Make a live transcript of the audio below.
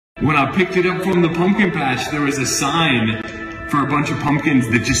When I picked it up from the pumpkin patch, there was a sign for a bunch of pumpkins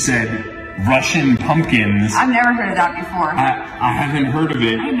that just said Russian pumpkins. I've never heard of that before. I haven't heard of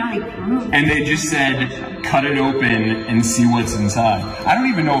it. I didn't know they grew. And they just said, cut it open and see what's inside. I don't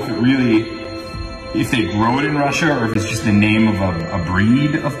even know if it really, if they grow it in Russia or if it's just the name of a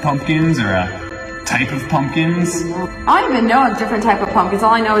breed of pumpkins or a type of pumpkins. I don't even know a different type of pumpkins.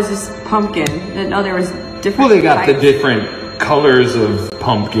 All I know is just pumpkin. I didn't know there was different Well, they got types. the different colors of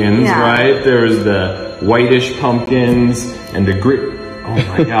pumpkins, right? There's the whitish pumpkins and the grit. Oh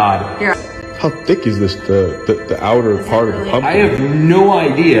my God. Here. How thick is this, the outer part of the pumpkin? I have no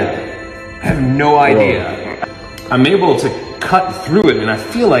idea. I have no idea. I'm able to cut through it and I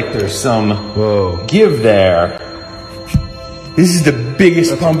feel like there's some give there. This is the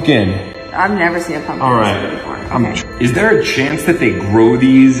biggest pumpkin. I've never seen a pumpkin All right. before. Okay. Is there a chance that they grow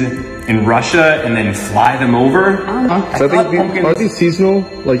these in Russia and then fly them over? Are these seasonal?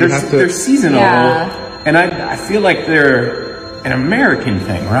 Like they're seasonal. Yeah. And I feel like they're an American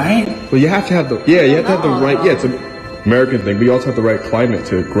thing, right? Well, you have to have the you have to have the right. Yeah, it's an American thing, but you also have the right climate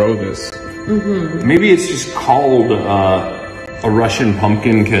to grow this. Maybe it's just called a Russian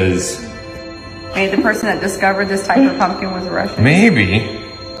pumpkin because Maybe the person that discovered this type of pumpkin was Russian. maybe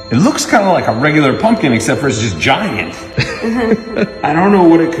it looks kind of like a regular pumpkin except for it's just giant. I don't know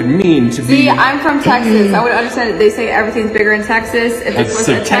what it could mean to be. See, I'm from Texas. I would understand it. They say everything's bigger in Texas. If this was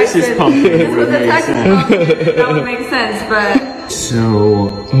a Texas pumpkin. If this was a Texas pumpkin, that would make sense. But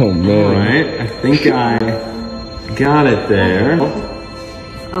So, Oh man! all right, I think I got it there.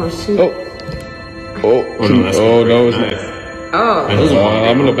 oh shoot. Oh no! It's not. Oh.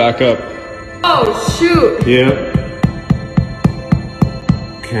 I'm gonna back up. Oh shoot. Yep.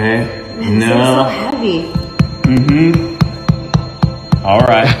 Okay. It's so No. heavy. All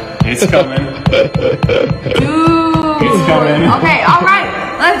right. It's coming. Dude. It's coming. Okay. All right.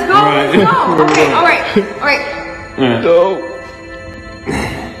 Let's go. right. Let's go. Okay. All right. All right. No.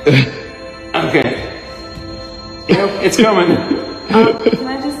 Okay. Yep. It's coming. Can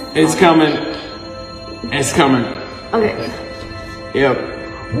I just? It's coming. It's coming. Okay. Yep.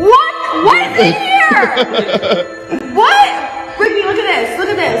 What? What is in here? What? Ricky, look at this. Look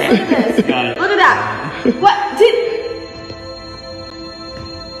at this. Look at this. Got it. Look at that. What did?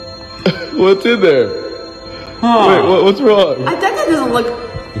 What's in there? Huh. Wait, what's wrong? That doesn't look.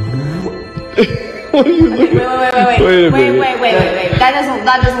 What are you looking? Wait. That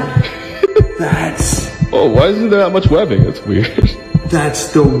doesn't. That's Why isn't there that much webbing? That's weird. that's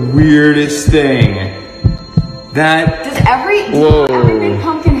the weirdest thing. That Does every big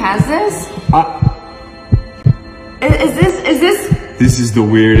pumpkin has this? Is this this is the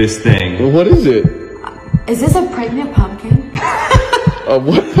weirdest thing. What is it? is this a pregnant pumpkin? A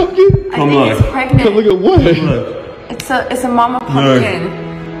what pumpkin? I think look. it's pregnant. Look at what? It's a mama pumpkin.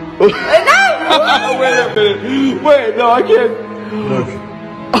 No! Wait a minute. Wait, no, I can't. Look,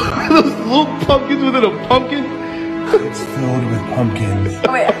 Those little pumpkins within a pumpkin? it's filled with pumpkins.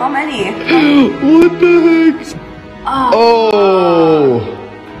 Oh, wait, how many? What the heck? Oh.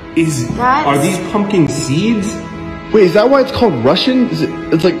 Are these pumpkin seeds? Wait, is that why it's called Russian?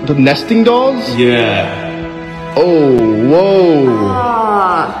 It's like the nesting dolls? Yeah. Oh, whoa.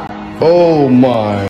 Ah. Oh my.